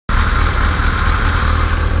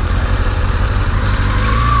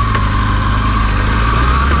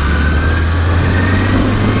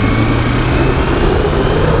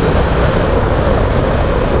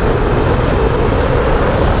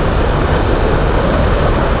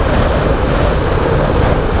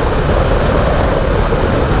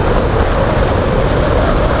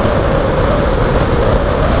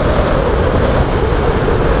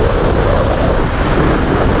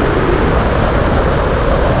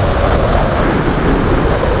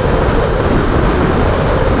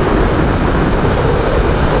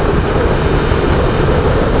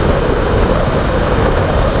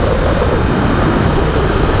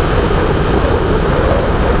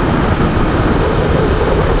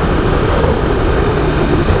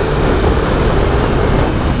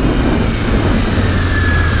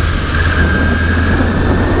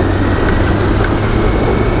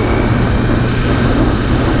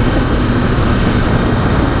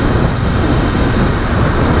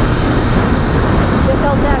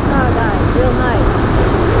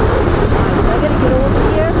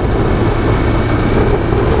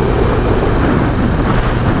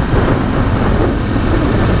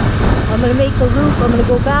going to make the loop. I'm going to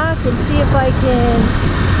go back and see if I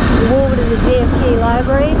can go over to the JFK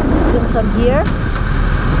Library since I'm here.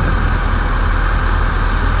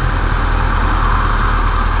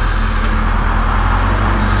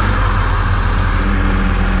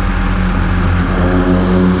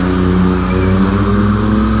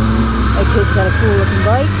 My kid's got a cool looking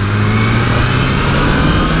bike.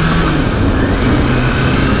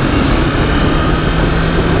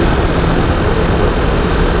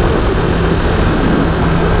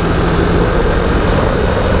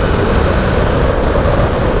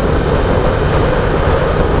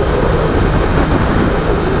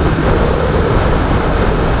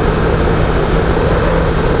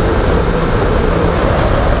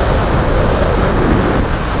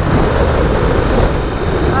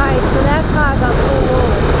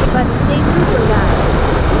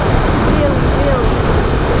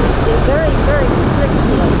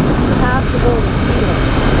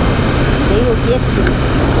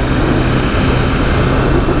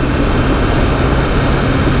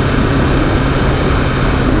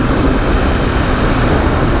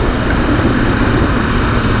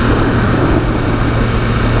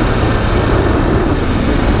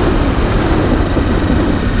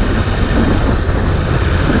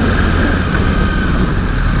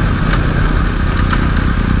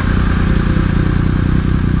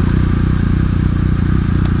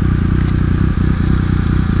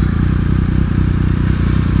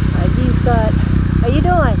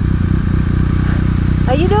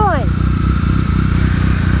 How you doing?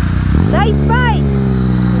 Nice bike.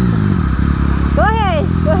 Go ahead,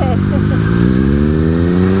 go ahead.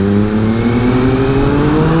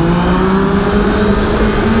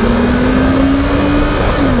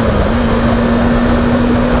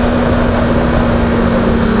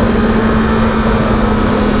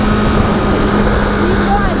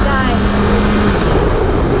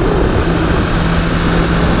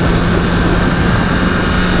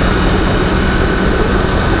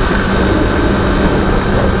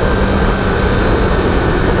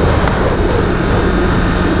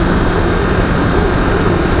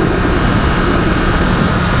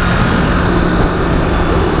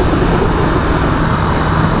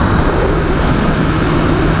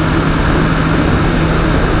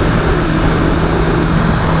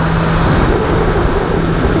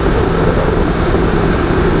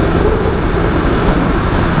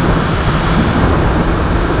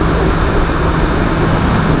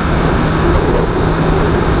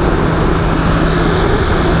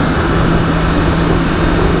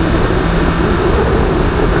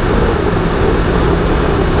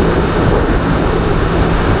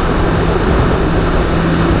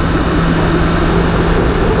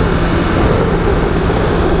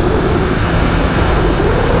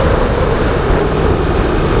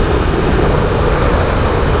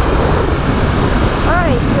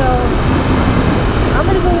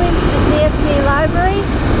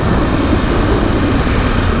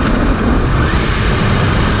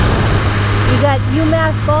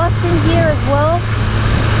 UMass Boston here as well.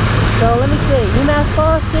 So let me see. UMass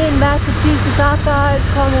Boston, Massachusetts Archives,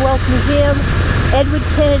 Commonwealth Museum, Edward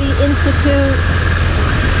Kennedy Institute.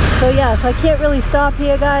 So yeah, so I can't really stop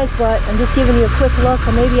here, guys, but I'm just giving you a quick look,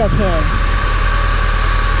 or maybe I can.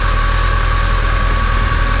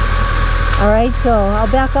 Alright, so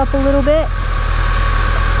I'll back up a little bit.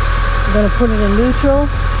 I'm going to put it in neutral.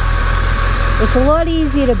 It's a lot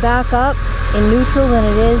easier to back up in neutral than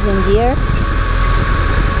it is in gear.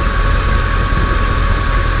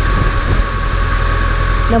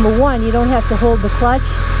 Number one, you don't have to hold the clutch.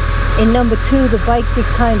 And number two, the bike just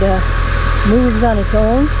kind of moves on its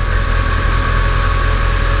own.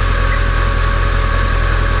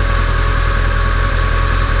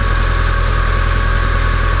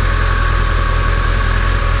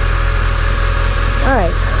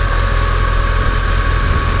 Alright.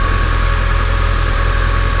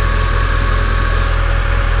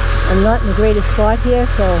 I'm not in the greatest spot here,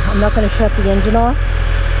 so I'm not going to shut the engine off.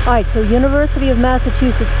 Alright, so University of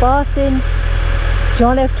Massachusetts Boston,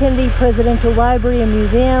 John F. Kennedy Presidential Library and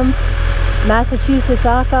Museum, Massachusetts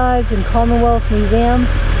Archives and Commonwealth Museum,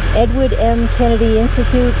 Edward M. Kennedy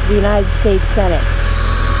Institute, the United States Senate.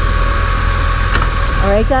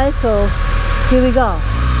 Alright guys, so here we go.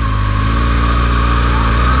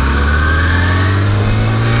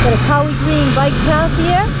 Got a Cowie Green bike path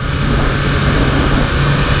here.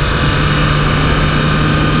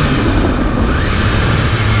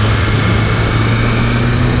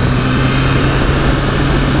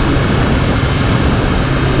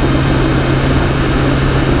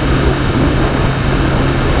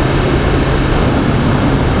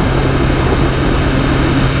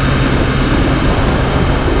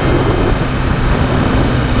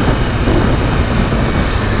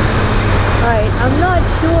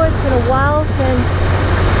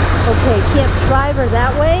 Okay, Camp Shriver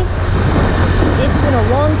that way. It's been a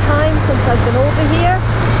long time since I've been over here.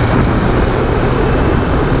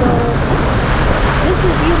 So, this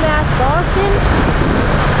is UMass Boston.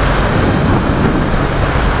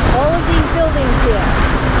 All of these buildings here.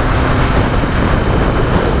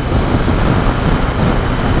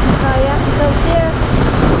 Kayaks out there.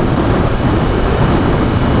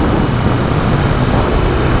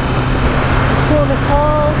 McCormick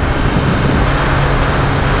Hall.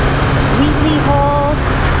 Wheatley Hall.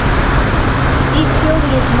 Each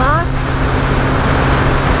building is marked.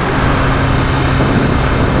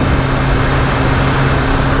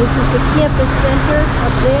 This is the campus center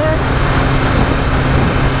up there.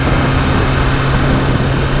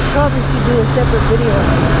 Probably should do a separate video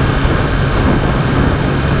on that.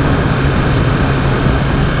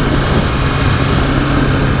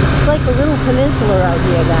 It's like a little peninsula out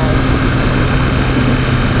here, guys.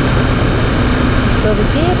 So the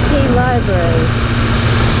JFK Library,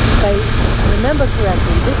 if I remember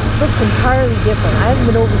correctly, this looks entirely different. I haven't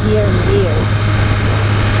been over here in years.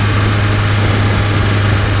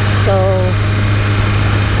 So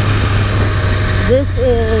this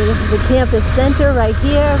is the campus center right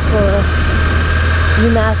here for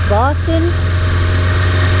UMass Boston.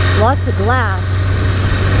 Lots of glass.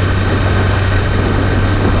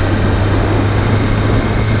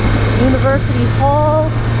 University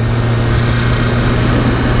Hall.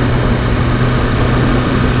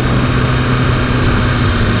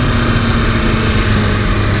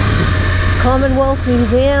 Commonwealth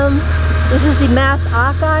Museum. This is the Mass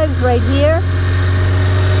Archives right here.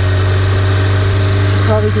 I'll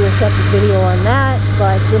probably do a separate video on that,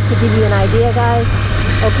 but just to give you an idea, guys.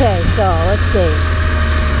 Okay, so let's see.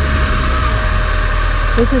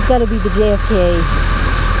 This has got to be the JFK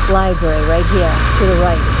Library right here to the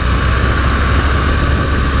right.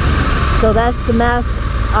 So that's the Mass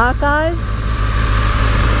Archives.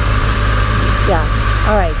 Yeah.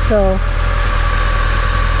 All right. So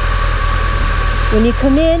when you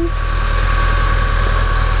come in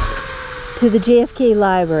to the JFK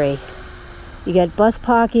Library, you get bus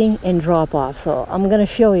parking and drop off. So I'm going to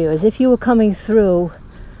show you as if you were coming through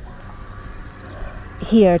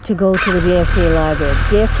here to go to the JFK Library.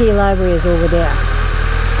 The JFK Library is over there.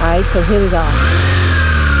 All right. So here we go.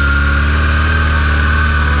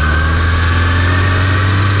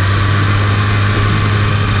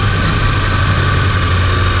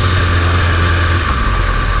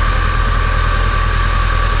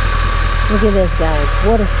 Look at this, guys.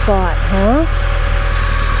 What a spot, huh?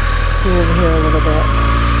 Let's go over here a little bit.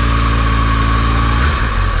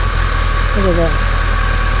 Look at this.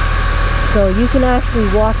 So you can actually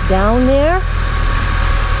walk down there.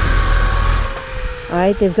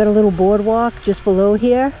 Alright, they've got a little boardwalk just below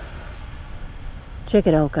here. Check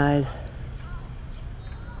it out, guys.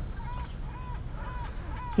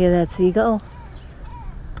 Hear that seagull?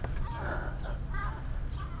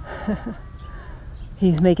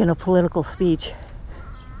 He's making a political speech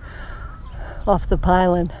off the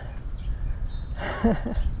pylon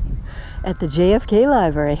at the JFK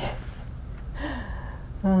Library.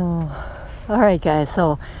 Oh. Alright, guys,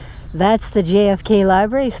 so that's the JFK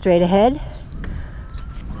Library straight ahead.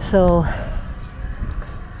 So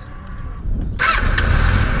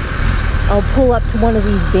I'll pull up to one of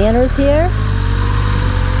these banners here.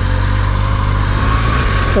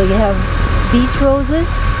 So you have beach roses.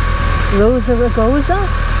 Rosa Rugosa.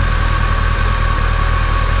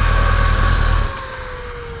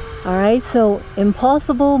 Alright, so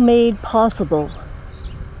impossible made possible.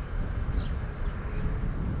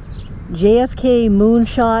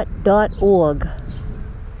 JFKmoonshot.org.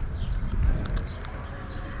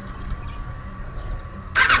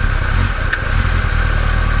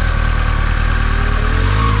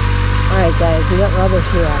 Alright, guys, we got rubbish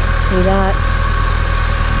here. We got...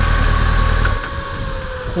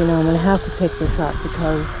 You know, I'm going to have to pick this up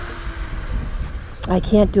because I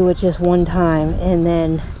can't do it just one time and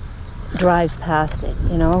then drive past it,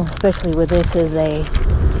 you know, especially with this as a...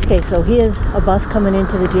 Okay, so here's a bus coming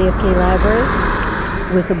into the JFK Library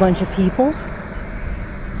with a bunch of people.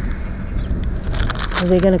 Are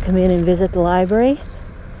they going to come in and visit the library?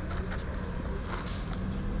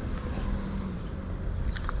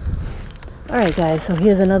 Alright, guys, so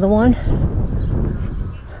here's another one.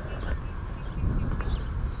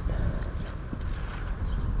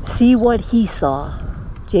 See what he saw.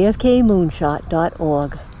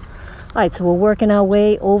 JFKmoonshot.org. Alright, so we're working our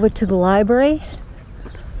way over to the library.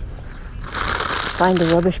 Find a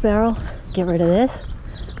rubbish barrel. Get rid of this.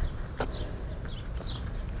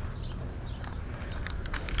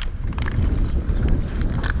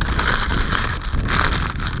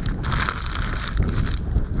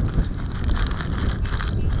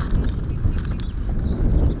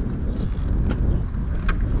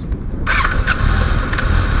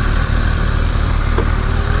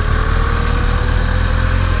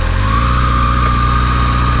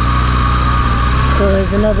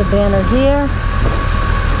 another banner here.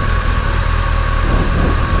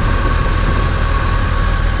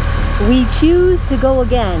 We choose to go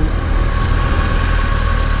again.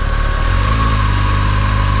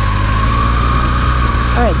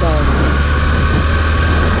 Alright guys.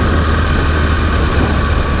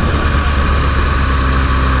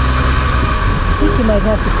 I think you might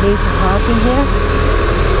have to pay for parking here.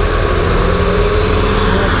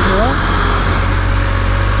 I'm not sure.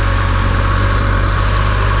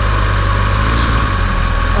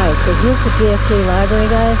 Alright, so here's the JFK Library,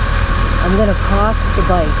 guys. I'm gonna park the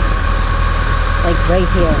bike, like right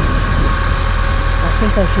here. I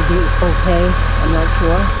think I should be okay, I'm not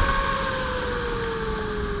sure.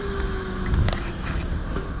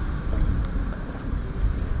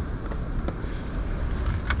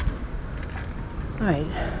 Alright,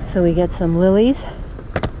 so we get some lilies.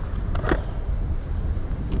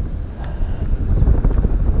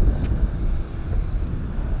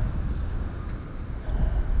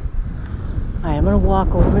 Alright, I'm going to walk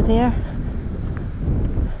over there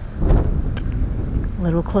a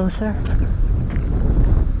little closer.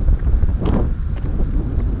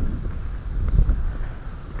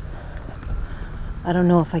 I don't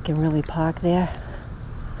know if I can really park there.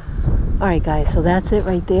 Alright guys, so that's it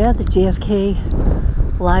right there, the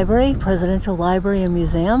JFK Library, Presidential Library and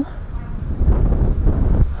Museum.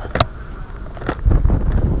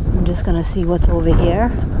 I'm just gonna see what's over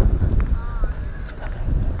here.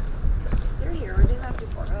 They're here, they left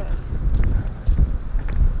before us.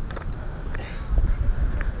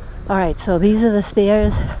 Alright, so these are the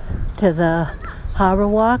stairs to the Harbor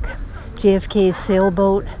Walk, JFK's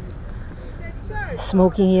sailboat,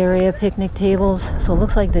 smoking area, picnic tables. So it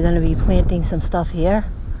looks like they're going to be planting some stuff here.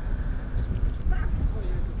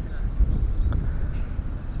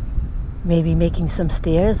 Maybe making some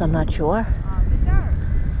stairs, I'm not sure.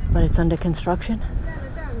 But it's under construction.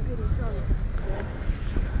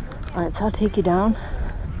 Alright, so I'll take you down.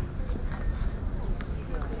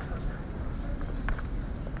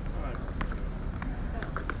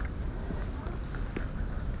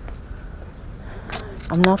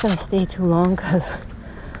 I'm not going to stay too long because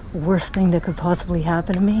the worst thing that could possibly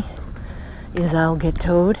happen to me is I'll get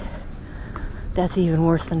towed. That's even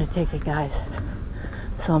worse than a ticket, guys.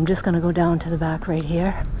 So I'm just going to go down to the back right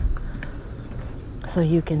here so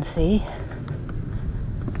you can see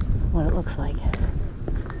what it looks like.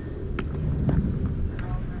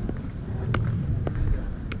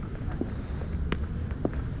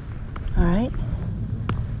 All right.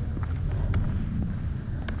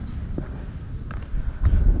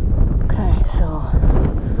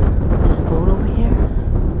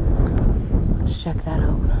 Check that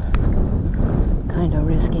out. Kind of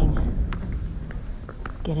risking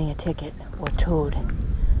getting a ticket or towed.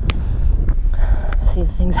 See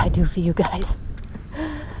the things I do for you guys.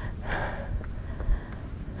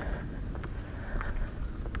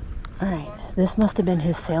 Alright, this must have been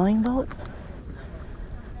his sailing boat.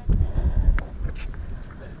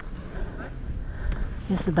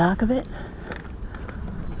 Here's the back of it.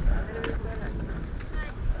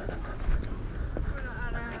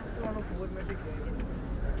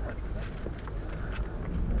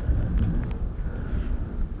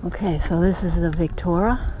 Okay, so this is the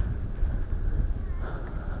Victoria.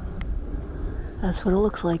 That's what it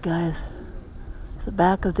looks like, guys. It's the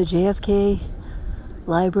back of the JFK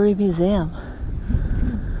Library Museum.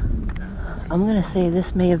 I'm gonna say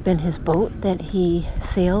this may have been his boat that he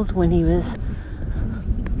sailed when he was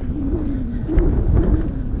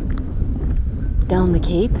down the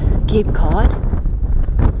Cape Cod.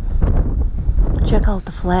 Check out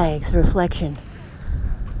the flags, reflection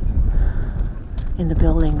in the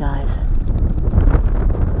building, guys.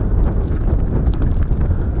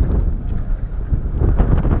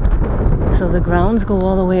 So the grounds go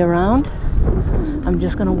all the way around. I'm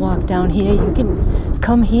just gonna walk down here. You can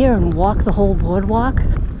come here and walk the whole boardwalk.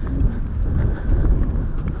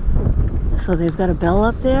 So they've got a bell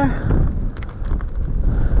up there.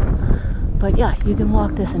 But yeah, you can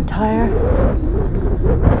walk this entire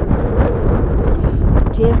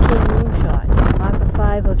JFK Moonshot, marker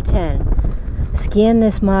 5 of 10. Scan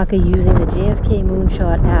this marker using the JFK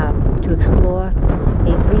Moonshot app to explore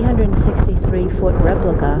a 363-foot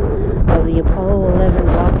replica of the Apollo 11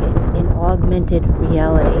 rocket in augmented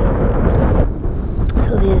reality.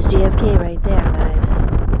 So there's JFK right there, guys.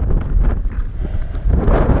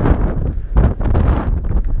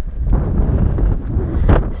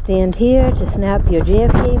 Stand here to snap your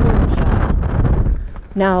JFK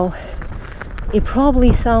moonshot. Now, it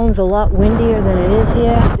probably sounds a lot windier than it is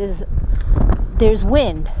here. There's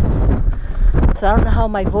wind. So I don't know how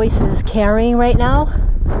my voice is carrying right now,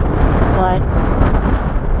 but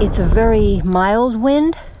it's a very mild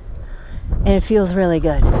wind and it feels really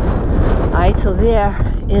good. Alright, so there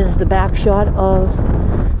is the back shot of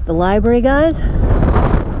the library, guys. So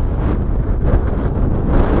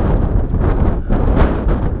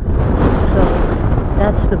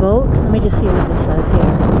that's the boat. Let me just see what this says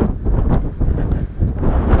here.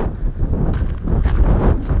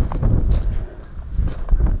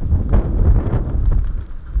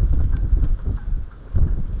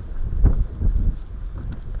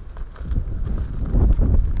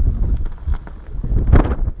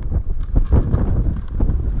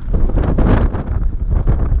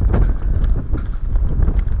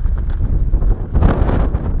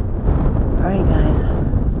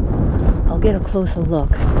 Get a closer look.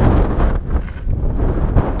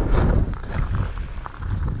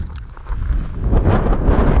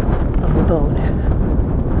 Of the boat.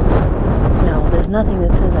 Now, there's nothing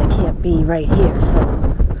that says I can't be right here, so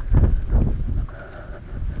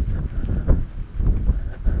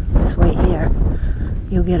this way here,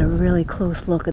 you'll get a really close look at